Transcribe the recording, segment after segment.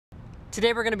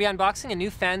Today we're going to be unboxing a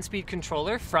new fan speed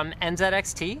controller from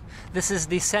NZXT. This is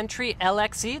the Sentry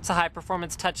LXE. It's a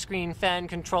high-performance touchscreen fan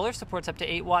controller, supports up to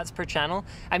 8 watts per channel.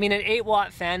 I mean, an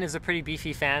 8-watt fan is a pretty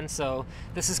beefy fan, so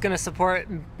this is going to support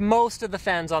most of the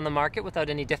fans on the market without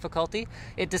any difficulty.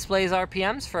 It displays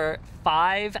RPMs for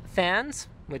 5 fans,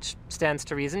 which stands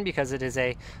to reason because it is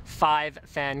a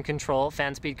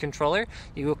 5-fan speed controller.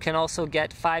 You can also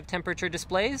get 5 temperature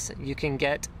displays. You can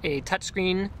get a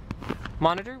touchscreen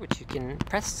monitor, which you can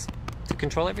press to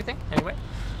control everything. Anyway,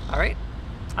 all right.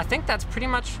 I think that's pretty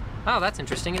much, oh, that's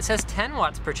interesting. It says 10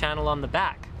 watts per channel on the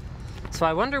back. So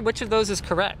I wonder which of those is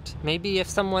correct. Maybe if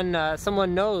someone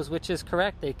knows which is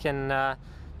correct, they can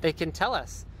tell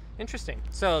us. Interesting.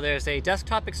 So there's a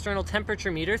desktop external temperature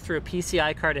meter through a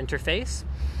PCI card interface.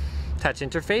 Touch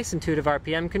interface, intuitive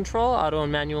RPM control, auto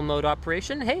and manual mode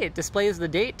operation. Hey, it displays the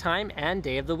date, time, and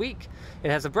day of the week.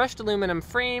 It has a brushed aluminum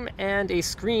frame and a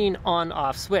screen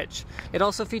on-off switch. It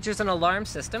also features an alarm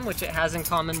system, which it has in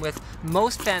common with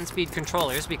most fan speed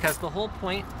controllers, because the whole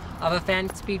point of a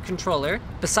fan speed controller,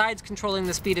 besides controlling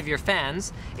the speed of your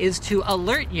fans, is to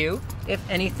alert you if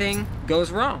anything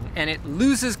goes wrong and it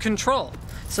loses control.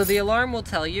 So the alarm will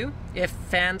tell you if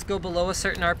fans go below a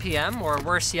certain RPM, or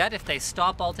worse yet, if they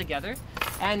stop altogether.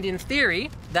 And in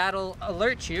theory, that'll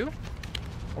alert you,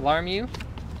 alarm you.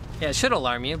 Yeah, it should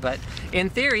alarm you, but in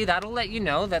theory, that'll let you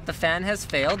know that the fan has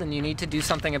failed and you need to do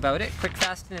something about it quick,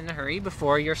 fast, and in a hurry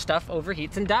before your stuff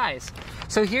overheats and dies.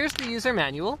 So here's the user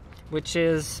manual, which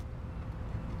is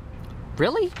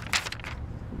really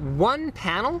 1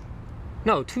 panel?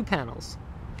 No, 2 panels.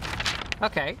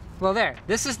 Okay, well there.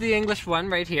 This is the English one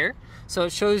right here. So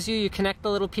it shows you connect the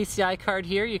little PCI card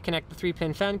here, you connect the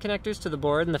 3-pin fan connectors to the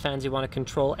board and the fans you want to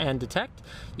control and detect.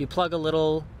 You plug a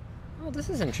little, oh, this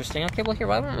is interesting. Okay, well here,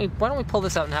 why don't we pull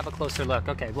this out and have a closer look?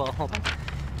 Okay, well, hold on.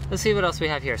 Let's see what else we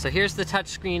have here. So here's the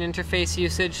touchscreen interface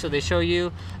usage. So they show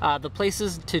you the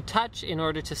places to touch in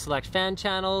order to select fan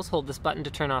channels. Hold this button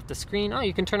to turn off the screen. Oh,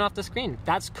 you can turn off the screen.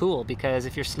 That's cool, because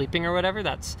if you're sleeping or whatever,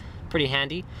 that's pretty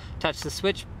handy. Touch the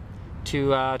switch to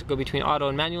go between auto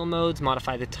and manual modes,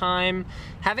 modify the time.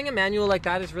 Having a manual like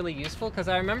that is really useful, because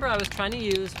I remember I was trying to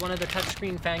use one of the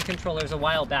touchscreen fan controllers a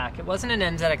while back. It wasn't an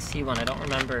NZXT one, I don't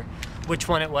remember which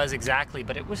one it was exactly,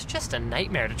 but it was just a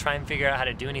nightmare to try and figure out how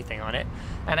to do anything on it.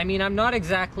 And I mean, I'm not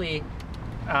exactly,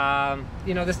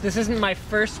 you know, this isn't my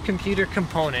first computer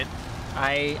component.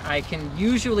 I can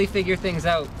usually figure things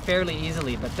out fairly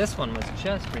easily, but this one was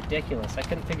just ridiculous. I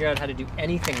couldn't figure out how to do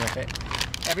anything with it.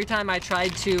 Every time I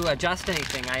tried to adjust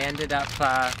anything, I ended up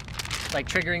like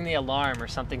triggering the alarm or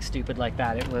something stupid like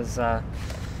that. It was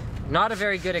not a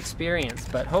very good experience,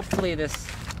 but hopefully this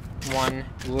one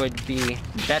would be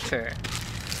better.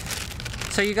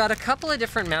 So you got a couple of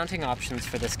different mounting options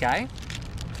for this guy,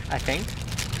 I think.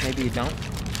 Maybe you don't.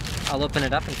 I'll open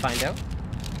it up and find out.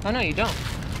 Oh no, you don't.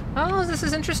 Oh, this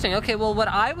is interesting. Okay, well what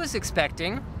I was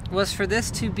expecting was for this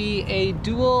to be a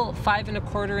dual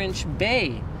 5¼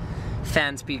 bay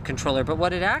fan speed controller, but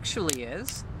what it actually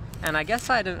is, and I guess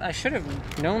I should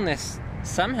have known this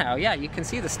somehow. Yeah, you can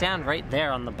see the stand right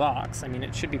there on the box. I mean,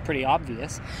 it should be pretty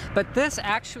obvious, but this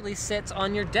actually sits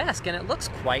on your desk and it looks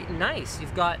quite nice.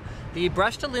 You've got the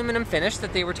brushed aluminum finish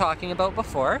that they were talking about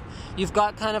before. You've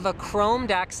got kind of a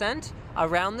chromed accent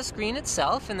around the screen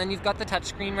itself, and then you've got the touch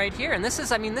screen right here. And this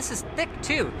is, I mean, this is thick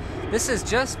too. This is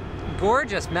just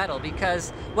gorgeous metal,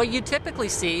 because what you typically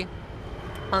see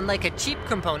on like a cheap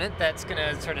component that's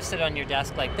gonna sort of sit on your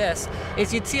desk like this,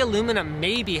 is you'd see aluminum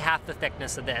maybe half the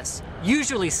thickness of this.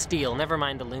 Usually steel, never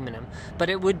mind aluminum. But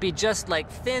it would be just like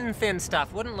thin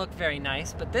stuff. Wouldn't look very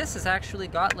nice, but this has actually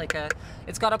got like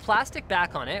it's got a plastic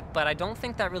back on it, but I don't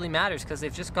think that really matters because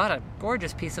they've just got a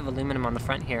gorgeous piece of aluminum on the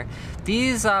front here.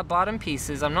 These bottom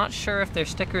pieces, I'm not sure if they're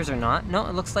stickers or not. No,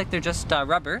 it looks like they're just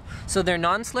rubber. So they're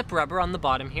non-slip rubber on the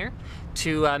bottom here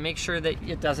to make sure that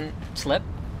it doesn't slip.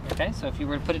 Okay, so if you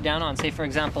were to put it down on, say for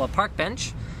example, a park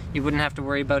bench, you wouldn't have to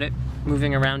worry about it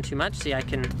moving around too much. See, I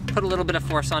can put a little bit of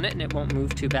force on it and it won't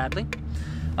move too badly.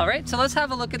 All right, so let's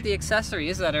have a look at the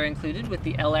accessories that are included with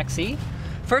the LXE.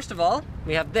 First of all,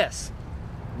 we have this.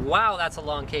 Wow, that's a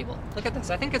long cable. Look at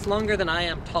this, I think it's longer than I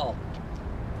am tall,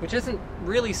 which isn't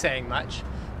really saying much,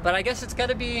 but I guess it's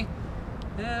gotta be,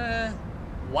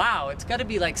 wow, it's gotta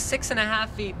be like 6.5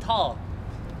 feet tall.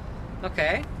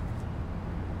 Okay.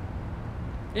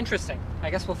 Interesting. I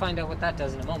guess we'll find out what that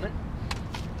does in a moment.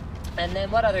 And then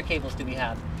what other cables do we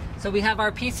have? So we have our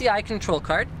PCI control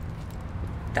card.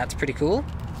 That's pretty cool.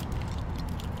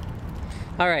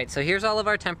 Alright, so here's all of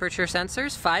our temperature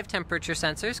sensors. 5 temperature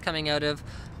sensors coming out of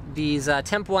these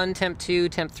temp 1, temp 2,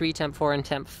 temp 3, temp 4, and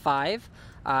temp 5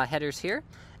 headers here.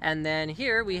 And then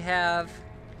here we have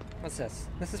What's this?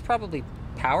 This is probably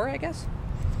power, I guess?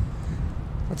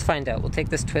 Let's find out. We'll take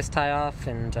this twist tie off,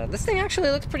 and this thing actually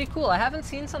looks pretty cool. I haven't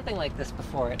seen something like this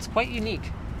before. It's quite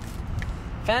unique.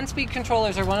 Fan speed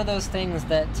controllers are one of those things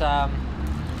that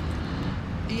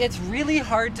it's really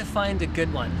hard to find a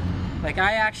good one. Like,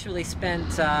 I actually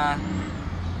spent,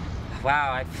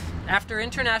 after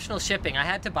international shipping, I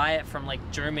had to buy it from like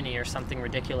Germany or something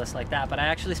ridiculous like that, but I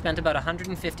actually spent about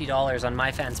 $150 on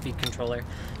my fan speed controller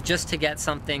just to get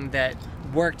something that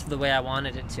worked the way I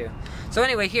wanted it to. So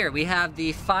anyway, here we have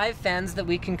the 5 fans that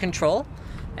we can control,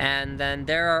 and then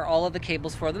there are all of the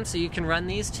cables for them, so you can run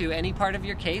these to any part of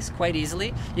your case quite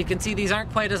easily. You can see these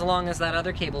aren't quite as long as that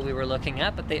other cable we were looking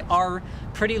at, but they are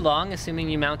pretty long, assuming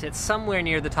you mount it somewhere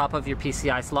near the top of your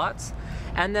PCI slots.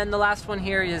 And then the last one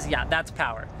here is, yeah, that's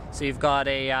power. So you've got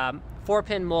a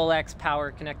 4-pin Molex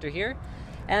power connector here,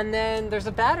 and then there's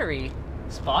a battery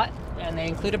spot, and they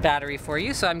include a battery for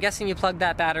you. So I'm guessing you plug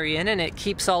that battery in and it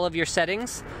keeps all of your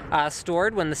settings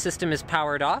stored when the system is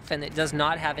powered off and it does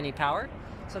not have any power.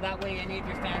 So that way any of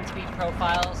your fan speed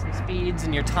profiles and speeds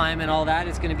and your time and all that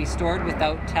is going to be stored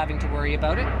without having to worry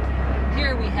about it.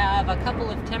 Here we have a couple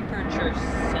of temperature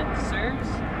sensors.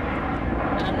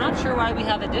 And I'm not sure why we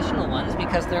have additional ones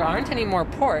because there aren't any more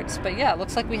ports, but yeah, it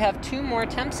looks like we have 2 more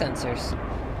temp sensors.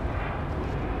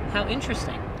 How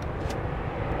interesting.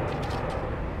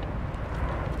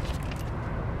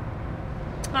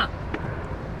 Huh.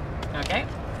 Okay.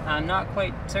 I'm not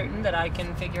quite certain that I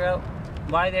can figure out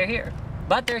why they're here,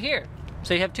 but they're here.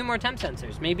 So you have 2 more temp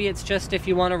sensors. Maybe it's just if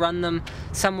you want to run them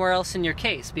somewhere else in your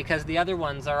case, because the other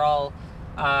ones are all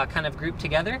kind of grouped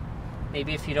together.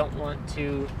 Maybe if you don't want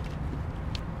to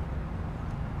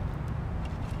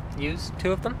use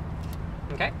 2 of them.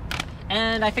 Okay.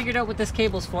 And I figured out what this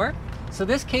cable's for. So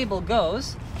this cable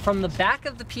goes from the back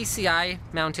of the PCI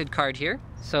mounted card here.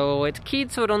 So it's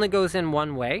keyed so it only goes in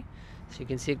one way. So you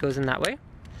can see it goes in that way.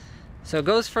 So it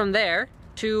goes from there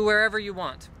to wherever you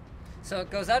want. So it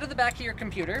goes out of the back of your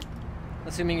computer,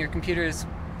 assuming your computer is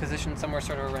positioned somewhere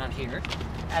sort of around here.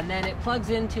 And then it plugs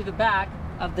into the back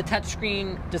of the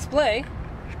touchscreen display.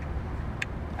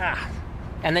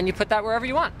 And then you put that wherever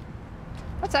you want.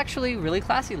 That's actually really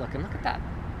classy looking. Look at that.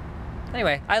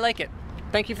 Anyway, I like it.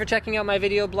 Thank you for checking out my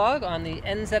video blog on the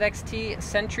NZXT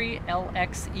Sentry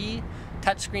LXE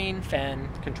touchscreen fan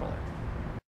controller.